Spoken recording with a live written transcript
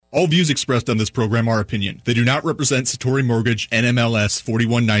All views expressed on this program are opinion. They do not represent Satori Mortgage, NMLS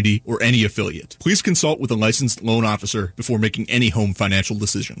 4190, or any affiliate. Please consult with a licensed loan officer before making any home financial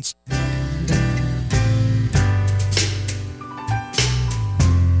decisions.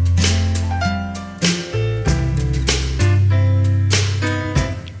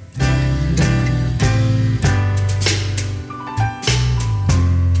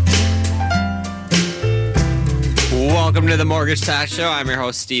 Welcome to the Mortgage Talk Show. I'm your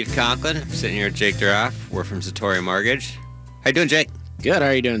host, Steve Conklin. I'm sitting here with Jake Duroff. We're from Satori Mortgage. How you doing, Jake? Good. How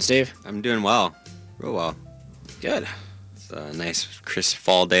are you doing, Steve? I'm doing well. Real well. Good. It's a nice, crisp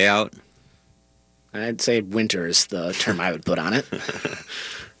fall day out. I'd say winter is the term I would put on it.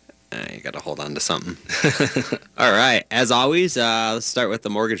 You got to hold on to something. All right. As always, let's start with the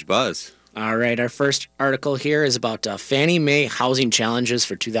Mortgage Buzz. All right. Our first article here is about Fannie Mae housing challenges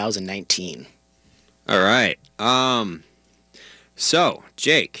for 2019. All right. So,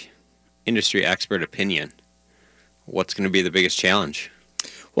 Jake, industry expert opinion. What's going to be the biggest challenge?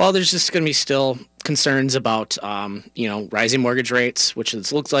 Well, there's just going to be still concerns about, rising mortgage rates, which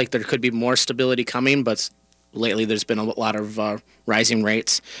it looks like there could be more stability coming, but lately there's been a lot of rising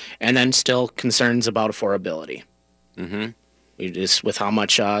rates, and then still concerns about affordability. Mm-hmm. Just with how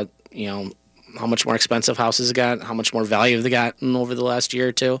much, how much more expensive houses got, how much more value they gotten over the last year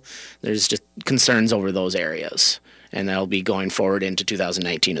or two. There's just concerns over those areas, and that'll be going forward into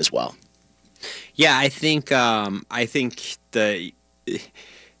 2019 as well. Yeah, I think the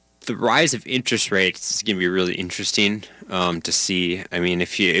rise of interest rates is going to be really interesting to see. I mean,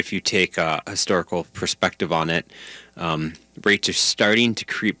 if you take a historical perspective on it, rates are starting to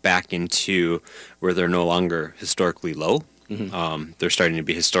creep back into where they're no longer historically low. Mm-hmm. They're starting to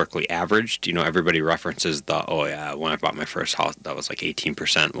be historically averaged. Everybody references when I bought my first house, that was like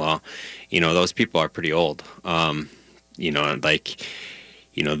 18%. Well, those people are pretty old. The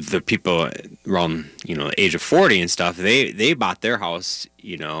people around, the age of 40 and stuff, they bought their house,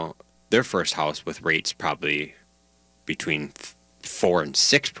 their first house with rates probably between 4 and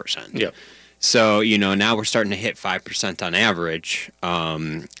 6%. Yeah. So, now we're starting to hit 5% on average.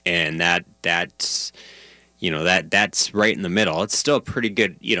 And that's right in the middle. It's still a pretty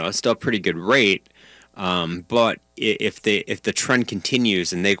good, rate. But if the trend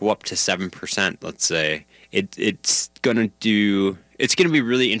continues and they go up to 7%, let's say, it's going to be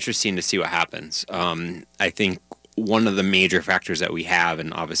really interesting to see what happens. I think one of the major factors that we have,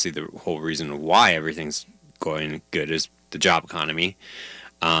 and obviously the whole reason why everything's going good, is the job economy.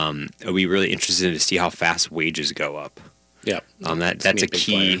 It'll be really interesting to see how fast wages go up. Yeah. That's a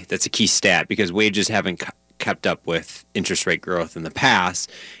key. Player. That's a key stat, because wages haven't kept up with interest rate growth in the past,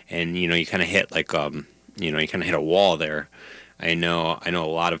 and you kind of hit hit a wall there. I know a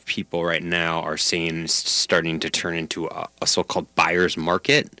lot of people right now are saying it's starting to turn into a so-called buyer's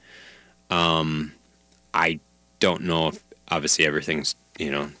market. I don't know if, obviously, everything's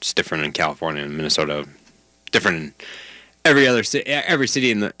it's different in California and Minnesota, different in every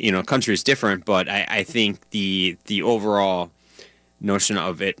city in the country is different, but I think the overall notion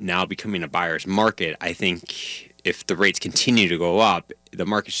of it now becoming a buyer's market, I think if the rates continue to go up, the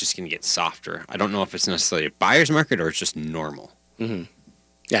market's just going to get softer. I don't know if it's necessarily a buyer's market or it's just normal. Mm-hmm.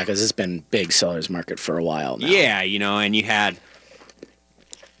 Yeah, because it's been big seller's market for a while now. Yeah, and you had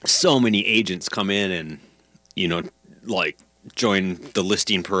so many agents come in and, join the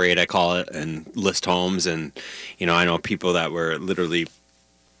listing parade, I call it, and list homes. And, I know people that were literally,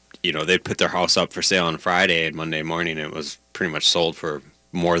 they'd put their house up for sale on Friday, and Monday morning it was pretty much sold for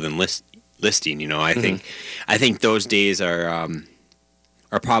more than listing. I think those days are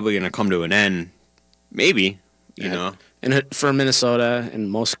probably going to come to an end, maybe, And for Minnesota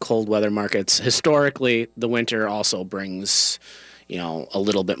and most cold weather markets, historically, the winter also brings, a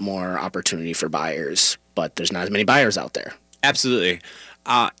little bit more opportunity for buyers, but there's not as many buyers out there. Absolutely.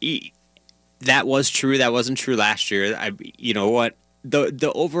 That was true. That wasn't true last year.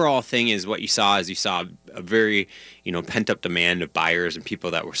 The overall thing is what you saw a very, pent-up demand of buyers and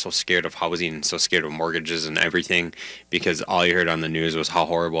people that were so scared of housing and so scared of mortgages and everything, because all you heard on the news was how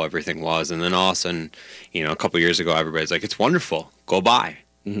horrible everything was. And then all of a sudden, a couple of years ago, everybody's like, it's wonderful, go buy.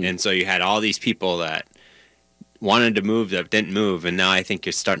 Mm-hmm. And so you had all these people that wanted to move that didn't move, and now I think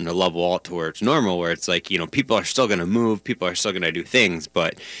you're starting to level out to where it's normal, where it's like, people are still going to move, people are still going to do things,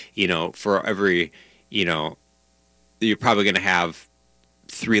 but, for every, you're probably going to have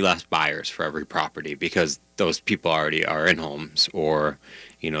 3 less buyers for every property, because those people already are in homes, or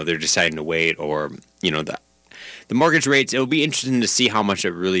they're deciding to wait, or the mortgage rates. It'll be interesting to see how much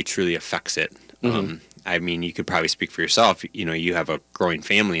it really truly affects it. Mm-hmm. I mean, you could probably speak for yourself. You know, you have a growing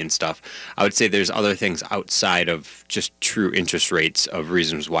family and stuff. I would say there's other things outside of just true interest rates of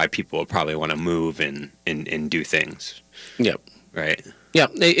reasons why people will probably want to move and do things. Yep. Right. Yeah,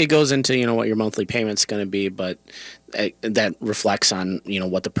 it goes into, you know, what your monthly payment's going to be, but that reflects on, you know,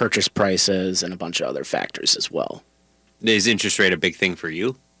 what the purchase price is and a bunch of other factors as well. Is interest rate a big thing for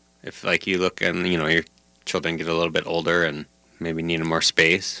you? If, like, you look and, you know, your children get a little bit older and maybe need more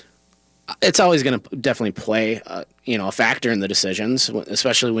space? It's always going to definitely play, you know, a factor in the decisions,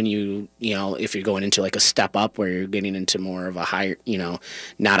 especially when you know, if you're going into like a step up where you're getting into more of a higher, you know,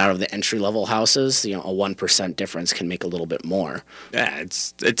 not out of the entry level houses, you know, a 1% difference can make a little bit more. Yeah,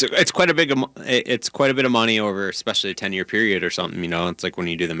 it's quite a bit of money over, especially a 10-year period or something. You know, it's like when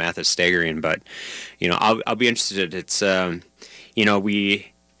you do the math, it's staggering. But, you know, I'll be interested. It's you know,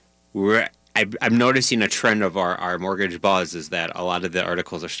 I'm noticing a trend of our mortgage buzz is that a lot of the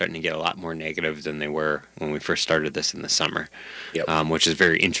articles are starting to get a lot more negative than they were when we first started this in the summer, which is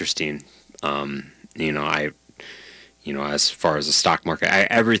very interesting. You know, as far as the stock market,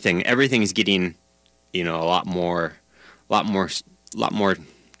 everything's getting, you know, a lot more, what's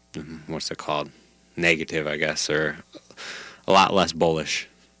it called? Negative, I guess, or a lot less bullish.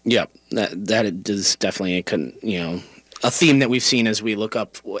 Yep, that is definitely a theme that we've seen as we look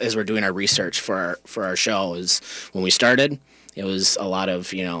up, as we're doing our research for our show. Is when we started, it was a lot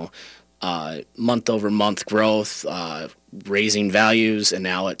of, you know, month over month growth, raising values, and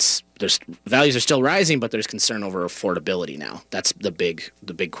now values are still rising, but there's concern over affordability now. That's the big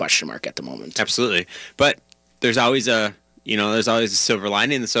question mark at the moment. Absolutely, but there's always a silver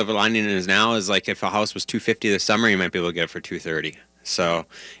lining. The silver lining is like if a house was $250 this summer, you might be able to get it for $230. So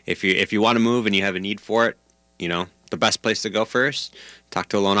if you want to move and you have a need for it, you know, the best place to go first, talk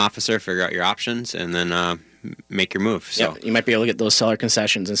to a loan officer, figure out your options, and then make your move. So you might be able to get those seller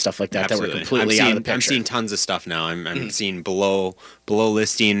concessions and stuff like that. Absolutely. That were completely out of the picture. I'm seeing tons of stuff now. I'm seeing below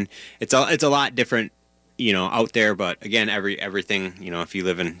listing. It's a lot different, you know, out there. But again, everything, you know, if you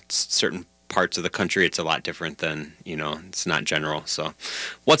live in certain parts of the country, it's a lot different than, you know, it's not general. So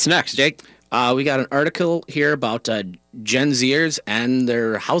what's next, Jake? We got an article here about Gen Zers and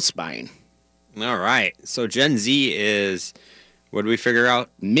their house buying. All right. So Gen Z is, what did we figure out?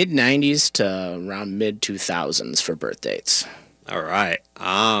 Mid-90s to around mid-2000s for birth dates. All right.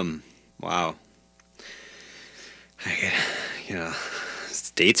 Wow. You know,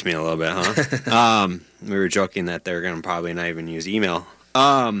 this dates me a little bit, huh? We were joking that they're going to probably not even use email.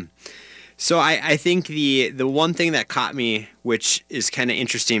 So I think the one thing that caught me, which is kind of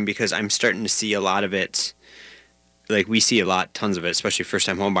interesting because I'm starting to see a lot of it, like we see tons of it, especially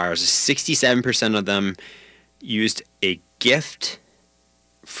first-time home buyers, 67% of them used a gift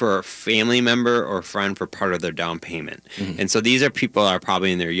for a family member or friend for part of their down payment. Mm-hmm. And so these are people that are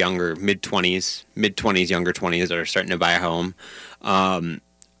probably in their younger, mid-20s, younger 20s that are starting to buy a home.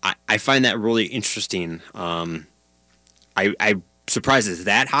 I find that really interesting. I'm surprised it's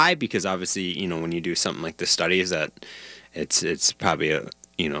that high because obviously, you know, when you do something like this study is that it's probably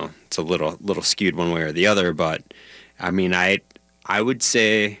it's a little skewed one way or the other, but I mean, I would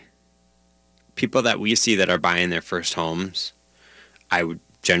say people that we see that are buying their first homes, I would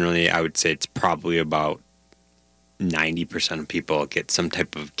say it's probably about 90% of people get some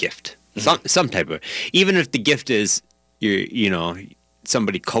type of gift, some type of, even if the gift is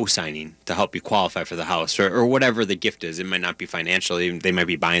somebody co-signing to help you qualify for the house or whatever the gift is. It might not be financially, they might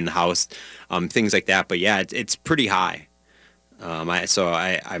be buying the house, things like that. But yeah, it's pretty high. I'm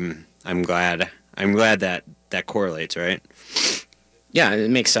glad that correlates, right? Yeah,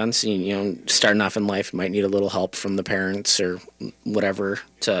 it makes sense. You know, starting off in life, might need a little help from the parents or whatever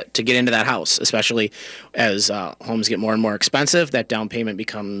to get into that house, especially as homes get more and more expensive. That down payment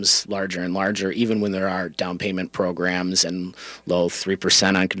becomes larger and larger, even when there are down payment programs and low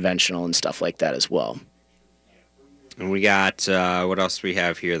 3% on conventional and stuff like that as well. And we got, what else we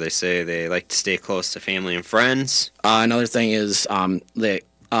have here? They say they like to stay close to family and friends. Another thing is they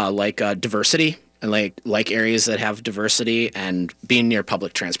like diversity. And like areas that have diversity and being near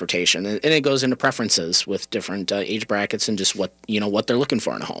public transportation, and it goes into preferences with different age brackets and just what they're looking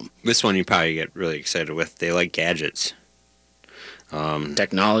for in a home. This one you probably get really excited with. They like gadgets,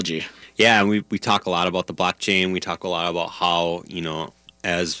 technology. Yeah, and we talk a lot about the blockchain. We talk a lot about how, you know,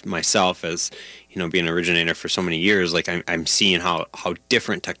 as myself, as you know, being an originator for so many years, like I'm seeing how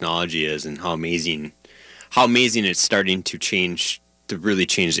different technology is and how amazing it's starting to really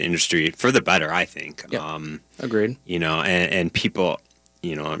change the industry for the better, I think. Yep. Agreed. You know, and people,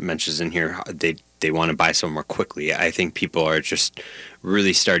 you know, it mentions in here they want to buy somewhere quickly. I think people are just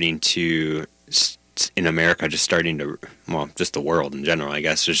really starting to just in America just starting to, well, just the world in general, I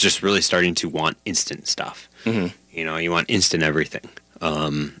guess, is just really starting to want instant stuff. You know, you want instant everything.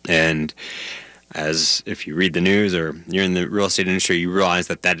 And as if you read the news or you're in the real estate industry, you realize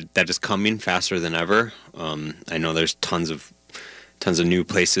that is coming faster than ever. I know there's tons of new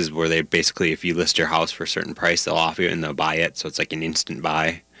places where they basically, if you list your house for a certain price, they'll offer you and they'll buy it. So it's like an instant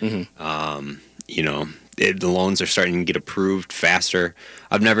buy. You know, the loans are starting to get approved faster.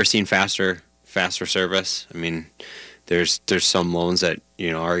 I've never seen faster service. I mean, there's some loans that,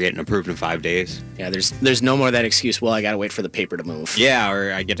 you know, are getting approved in 5 days. Yeah, there's no more of that excuse, well, I got to wait for the paper to move. Yeah,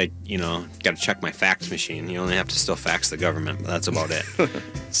 or I got to check my fax machine. You only have to still fax the government, but that's about it.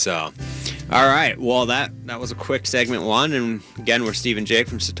 So, all right. Well, that was a quick segment one. And again, we're Steve and Jake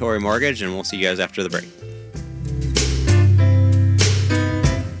from Satori Mortgage, and we'll see you guys after the break.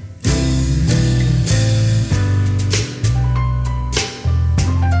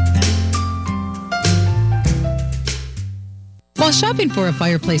 While shopping for a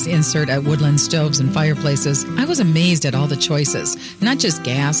fireplace insert at Woodland Stoves and Fireplaces, I was amazed at all the choices. Not just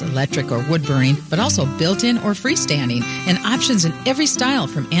gas, electric, or wood burning, but also built-in or freestanding, and options in every style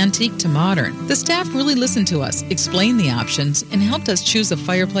from antique to modern. The staff really listened to us, explained the options, and helped us choose a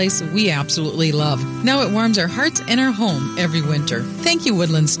fireplace we absolutely love. Now it warms our hearts and our home every winter. Thank you,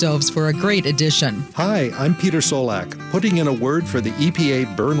 Woodland Stoves, for a great addition. Hi, I'm Peter Solak, putting in a word for the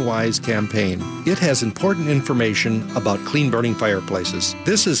EPA Burn Wise campaign. It has important information about clean burning fireplaces.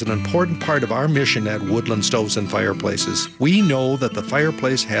 This is an important part of our mission at Woodland Stoves and Fireplaces. We know that the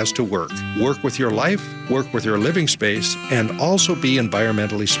fireplace has to work. Work with your life, work with your living space, and also be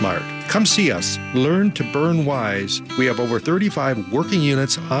environmentally smart. Come see us. Learn to burn wise. We have over 35 working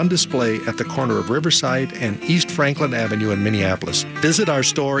units on display at the corner of Riverside and East Franklin Avenue in Minneapolis. Visit our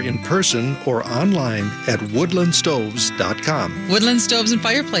store in person or online at woodlandstoves.com. Woodland Stoves and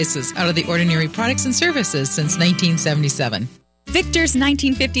Fireplaces, out of the ordinary products and services since 1977. Victor's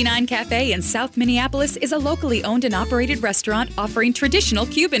 1959 Cafe in South Minneapolis is a locally owned and operated restaurant offering traditional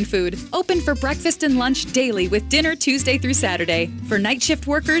Cuban food. Open for breakfast and lunch daily with dinner Tuesday through Saturday. For night shift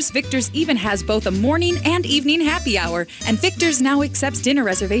workers, Victor's even has both a morning and evening happy hour, and Victor's now accepts dinner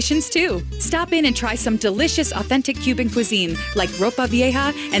reservations too. Stop in and try some delicious authentic Cuban cuisine like ropa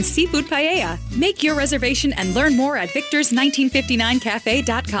vieja and seafood paella. Make your reservation and learn more at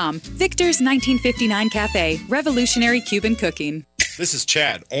victors1959cafe.com. Victor's 1959 Cafe, revolutionary Cuban cooking. This is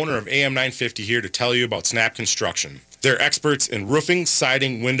Chad, owner of AM 950, here to tell you about Snap Construction. They're experts in roofing,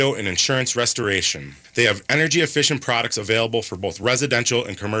 siding, window, and insurance restoration. They have energy-efficient products available for both residential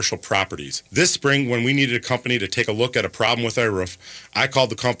and commercial properties. This spring, when we needed a company to take a look at a problem with our roof, I called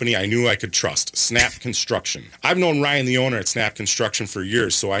the company I knew I could trust, Snap Construction. I've known Ryan, the owner at Snap Construction, for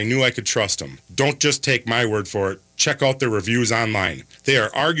years, so I knew I could trust him. Don't just take my word for it. Check out their reviews online. They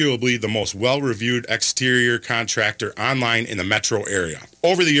are arguably the most well-reviewed exterior contractor online in the metro area.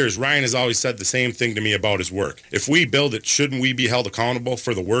 Over the years, Ryan has always said the same thing to me about his work. If we build it, shouldn't we be held accountable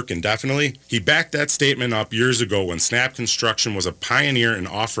for the work indefinitely? He backed that statement up years ago when Snap Construction was a pioneer in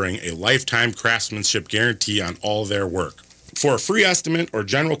offering a lifetime craftsmanship guarantee on all their work. For a free estimate or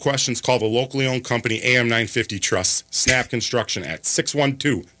general questions, call the locally owned company AM 950 Trust, Snap Construction at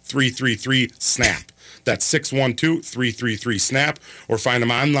 612-333-SNAP. That's 612-333-SNAP, or find them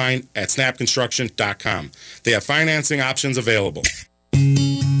online at snapconstruction.com. They have financing options available.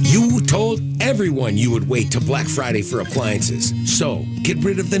 You told everyone you would wait till Black Friday for appliances. So, get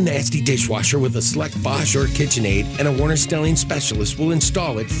rid of the nasty dishwasher with a select Bosch or KitchenAid, and a Warner Stelling specialist will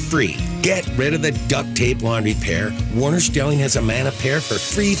install it free. Get rid of the duct tape laundry pair. Warner Stelling has a Mana pair for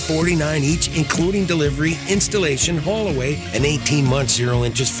 $349 each, including delivery, installation, haul away, and 18-month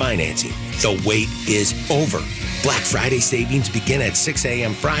zero-interest financing. The wait is over. Black Friday savings begin at 6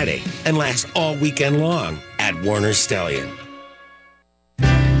 a.m. Friday and last all weekend long at Warner Stelling.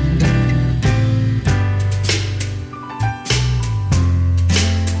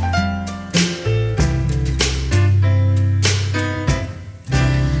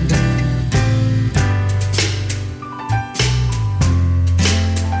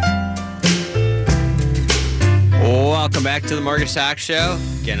 Welcome back to the Mortgage Talk Show.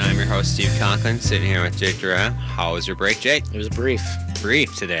 Again, I'm your host, Steve Conklin, sitting here with Jake Duran. How was your break, Jake? It was brief.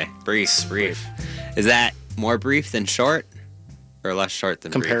 Brief today. Brief. Is that more brief than short or less short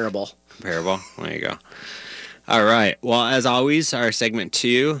than Comparable. Brief? Comparable. There you go. All right. Well, as always, our segment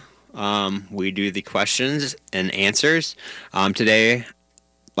 2, we do the questions and answers.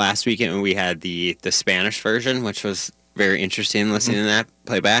 Last weekend, we had the Spanish version, which was very interesting listening to that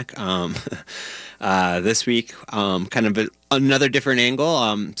playback. This week, kind of Another different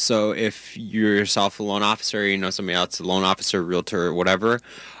angle. So if you're yourself a loan officer, you know somebody else, a loan officer, realtor, or whatever,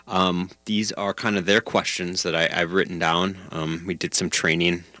 these are kind of their questions that I've written down. We did some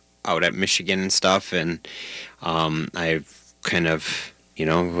training out at Michigan and stuff, and I've kind of,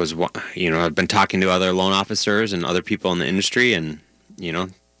 I've been talking to other loan officers and other people in the industry, and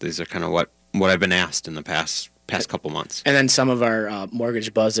these are kind of what I've been asked in the past couple months. And then some of our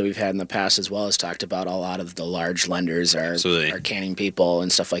mortgage buzz that we've had in the past as well has talked about a lot of the large lenders are canning people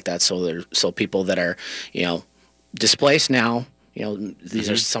and stuff like that. So people that are, displaced now, these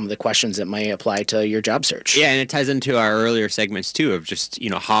are some of the questions that may apply to your job search. Yeah, and it ties into our earlier segments too of just,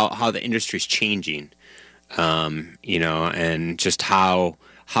 how the industry's changing, and just how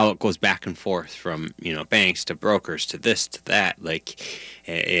it goes back and forth from, banks to brokers to this to that. Like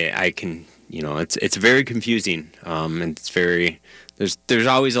I can, it's very confusing. And it's very, there's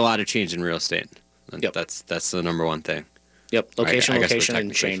always a lot of change in real estate. Yep. That's the number one thing. Yep. Location, I guess we're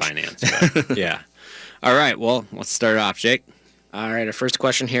and change. Finance, but yeah. All right. Well, let's start off, Jake. All right. Our first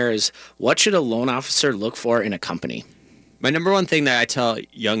question here is, what should a loan officer look for in a company? My number one thing that I tell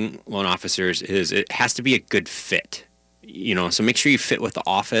young loan officers is it has to be a good fit. So make sure you fit with the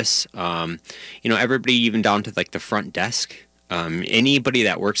office. Everybody, even down to like the front desk. Anybody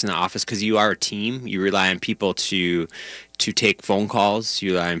that works in the office, because you are a team, you rely on people to take phone calls.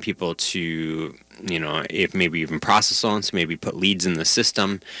 You rely on people to, if maybe even process loans, maybe put leads in the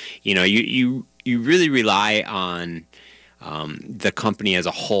system. You really rely on the company as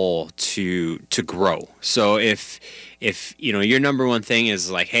a whole to grow. So if your number one thing is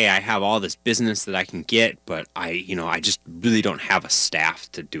like, hey, I have all this business that I can get, but I just really don't have a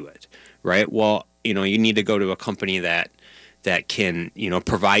staff to do it, right? Well, you need to go to a company that can,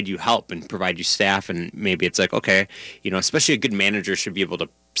 provide you help and provide you staff. And maybe it's like, okay, especially a good manager should be able to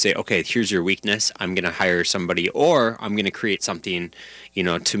say, okay, here's your weakness. I'm going to hire somebody, or I'm going to create something,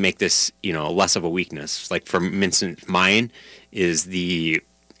 to make this, less of a weakness. Like for instance, mine is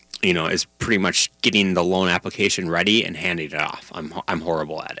is pretty much getting the loan application ready and handing it off. I'm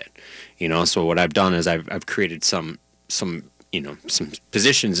horrible at it, So what I've done is I've created some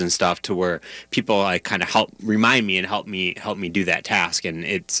positions and stuff to where people kind of help remind me and help me do that task, and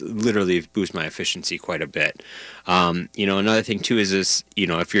it's literally boosted my efficiency quite a bit. Another thing too is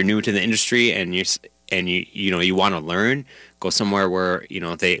if you're new to the industry and you want to learn, go somewhere where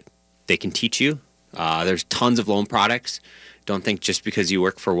they can teach you. There's tons of loan products. Don't think just because you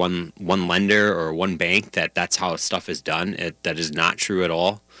work for one lender or one bank that's how stuff is done. That is not true at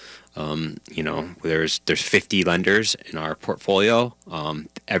all. There's 50 lenders in our portfolio.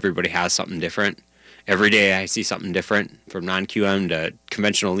 Everybody has something different. Every day I see something different, from non-QM to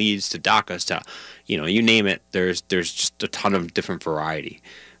conventional leads to DACAs to, you name it. There's just a ton of different variety.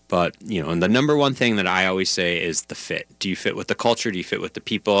 But, and the number one thing that I always say is the fit. Do you fit with the culture? Do you fit with the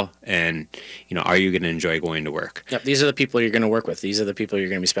people? And, are you going to enjoy going to work? Yep. These are the people you're going to work with. These are the people you're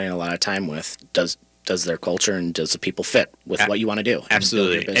going to be spending a lot of time with. Does their culture and does the people fit with what you want to do?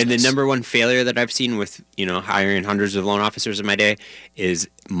 Absolutely. And the number one failure that I've seen with, hiring hundreds of loan officers in my day is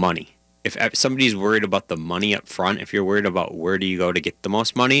money. If somebody's worried about the money up front, if you're worried about where do you go to get the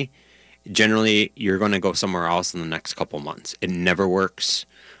most money, generally you're going to go somewhere else in the next couple months. It never works.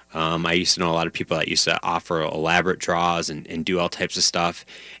 I used to know a lot of people that used to offer elaborate draws and do all types of stuff.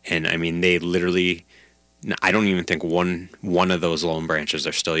 And I mean, they literally, I don't even think one of those loan branches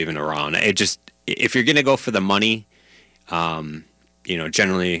are still even around. If you're going to go for the money,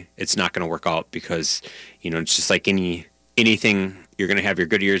 generally it's not going to work out because, it's just like anything, you're going to have your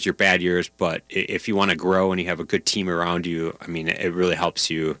good years, your bad years. But if you want to grow and you have a good team around you, I mean, it really helps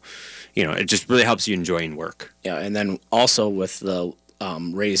you, it just really helps you enjoying work. Yeah. And then also with the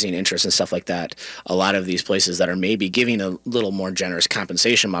raising interest and stuff like that, a lot of these places that are maybe giving a little more generous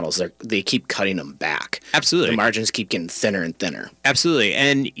compensation models, they keep cutting them back. Absolutely. The margins keep getting thinner and thinner. Absolutely.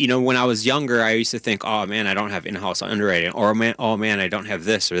 And, when I was younger, I used to think, oh, man, I don't have in-house underwriting, or, oh, man, I don't have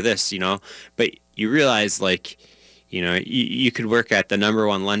this or this, But you realize, you could work at the number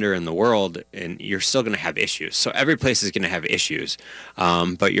one lender in the world and you're still going to have issues. So every place is going to have issues.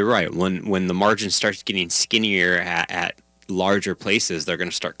 But you're right. When the margin starts getting skinnier at larger places, they're going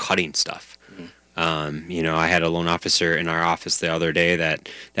to start cutting stuff. I had a loan officer in our office the other day that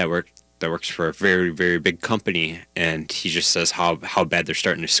works for a very, very big company, and he just says how bad they're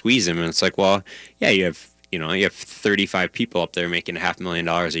starting to squeeze him. And it's like, well, yeah, you have 35 people up there making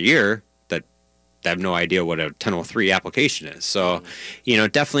 $500,000 a year that have no idea what a 1003 application is. So, you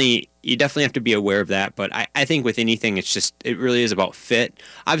definitely have to be aware of that. But I think with anything, it really is about fit.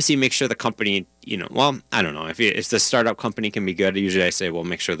 Obviously, make sure the company, I don't know. If the startup company can be good, usually I say, well,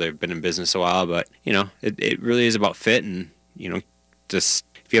 make sure they've been in business a while. But, it really is about fit and, just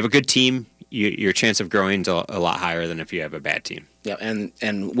if you have a good team, your chance of growing is a lot higher than if you have a bad team. Yeah, and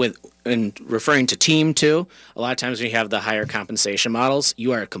referring to team too, a lot of times when you have the higher compensation models,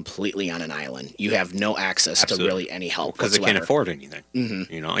 you are completely on an island. You have no access to really any help because they can't afford anything.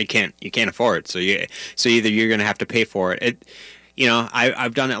 Mm-hmm. You can't afford it. So either you're going to have to pay for it.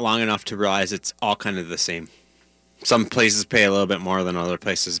 I've done it long enough to realize it's all kind of the same. Some places pay a little bit more than other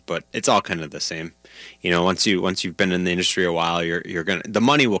places, but it's all kind of the same. Once you've been in the industry a while, the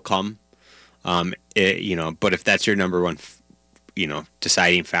money will come. But if that's your number one,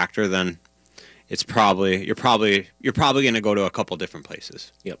 deciding factor, then you're probably going to go to a couple different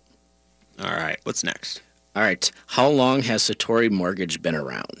places. Yep. All right. What's next? All right. How long has Satori Mortgage been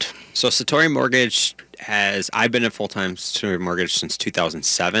around? So Satori Mortgage I've been at full-time Satori Mortgage since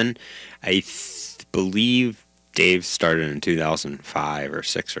 2007. I believe Dave started in 2005 or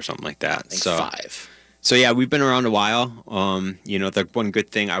 6 or something like that. I think 5. So yeah, we've been around a while. The one good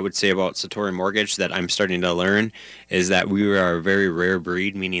thing I would say about Satori Mortgage that I'm starting to learn is that we are a very rare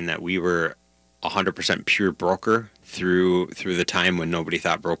breed, meaning that we were 100% pure broker through the time when nobody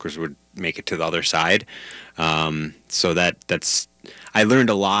thought brokers would make it to the other side. So that's I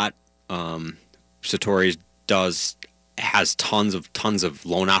learned a lot. Satori has tons of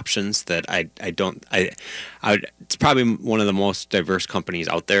loan options that it's probably one of the most diverse companies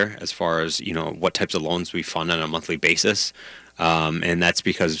out there as far as what types of loans we fund on a monthly basis, and that's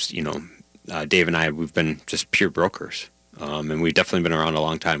because Dave and we've been just pure brokers, and we've definitely been around a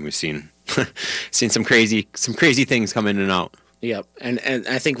long time. We've seen some crazy things come in and out. Yep, and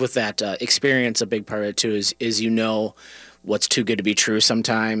I think with that experience, a big part of it too is what's too good to be true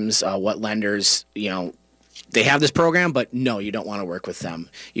sometimes. What lenders they have this program, but no, you don't want to work with them.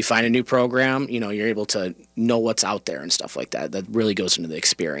 You find a new program, you're able to know what's out there and stuff like that. That really goes into the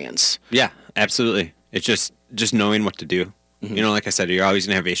experience. Yeah, absolutely. It's just knowing what to do. Mm-hmm. Like I said, you're always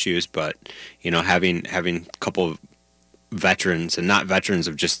going to have issues, but, having a couple of veterans, and not veterans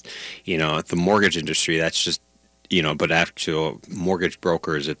of just, the mortgage industry, that's just, but actual mortgage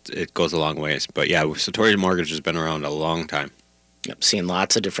brokers, it goes a long ways. But yeah, Satori Mortgage has been around a long time. Yep, seeing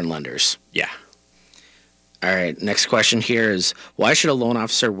lots of different lenders. Yeah. All right, next question here is, why should a loan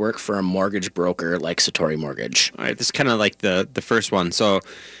officer work for a mortgage broker like Satori Mortgage? All right, this is kind of like the first one. So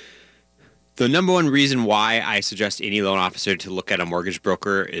the number one reason why I suggest any loan officer to look at a mortgage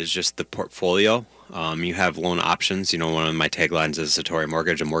broker is just the portfolio. You have loan options. One of my taglines is Satori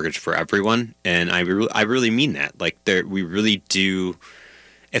Mortgage, a mortgage for everyone. And I really mean that. Like, we really do.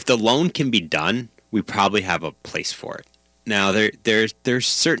 If the loan can be done, we probably have a place for it. Now, there's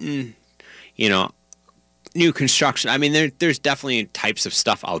certain, new construction. I mean, there's definitely types of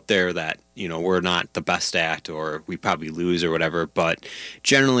stuff out there that, we're not the best at, or we probably lose or whatever. But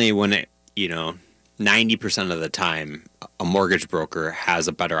generally, when 90% of the time, a mortgage broker has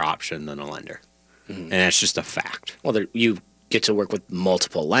a better option than a lender. Mm-hmm. And that's just a fact. Well, you get to work with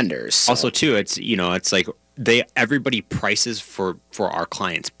multiple lenders. So. Also, too, it's like everybody prices for our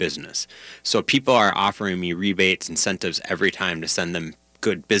client's business. So people are offering me rebates, incentives every time to send them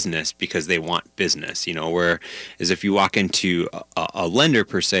good business because they want business, whereas if you walk into a lender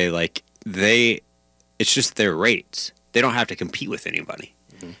per se, like it's just their rates. They don't have to compete with anybody.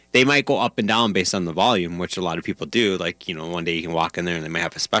 Mm-hmm. They might go up and down based on the volume, which a lot of people do. Like, one day you can walk in there and they might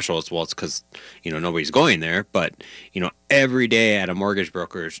have a special as well. It's because, nobody's going there. But, every day at a mortgage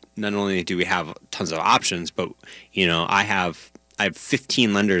broker's, not only do we have tons of options, but, I have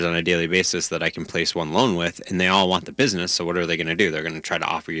 15 lenders on a daily basis that I can place one loan with, and they all want the business. So what are they going to do? They're going to try to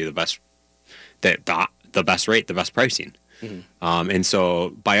offer you the best rate, the best pricing. Mm-hmm. And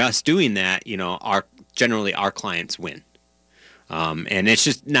so by us doing that, generally our clients win. And it's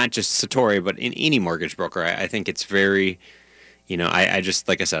just not just Satori, but in any mortgage broker, I think it's very, I just,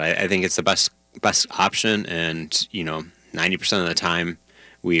 like I said, I think it's the best option. And, 90% of the time,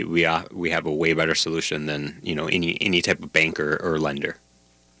 we have a way better solution than any type of bank or lender.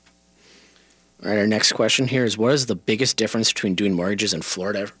 All right, our next question here is, what is the biggest difference between doing mortgages in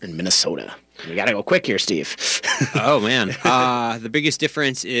Florida and Minnesota? We got to go quick here, Steve. Oh, man. The biggest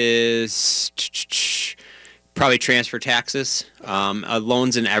difference is probably transfer taxes.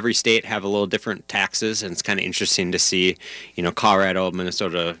 Loans in every state have a little different taxes, and it's kind of interesting to see, Colorado,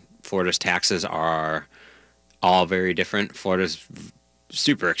 Minnesota, Florida's taxes are all very different. Florida's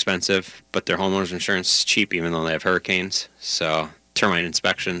super expensive, but their homeowners insurance is cheap even though they have hurricanes. So termite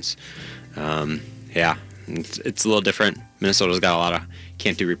inspections, it's a little different. Minnesota's got a lot of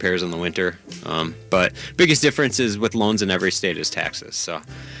can't do repairs in the winter, but biggest difference is with loans in every state is taxes. So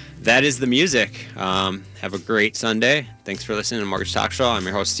that is the music. Have a great Sunday. Thanks for listening to Mortgage Talk Show. I'm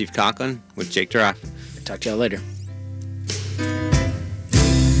your host, Steve Conklin, with Jake Duroff. Talk to y'all later.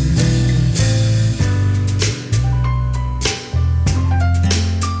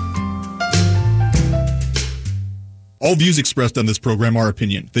 All views expressed on this program are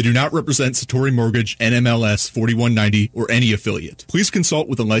opinion. They do not represent Satori Mortgage, NMLS 4190, or any affiliate. Please consult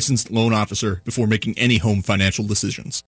with a licensed loan officer before making any home financial decisions.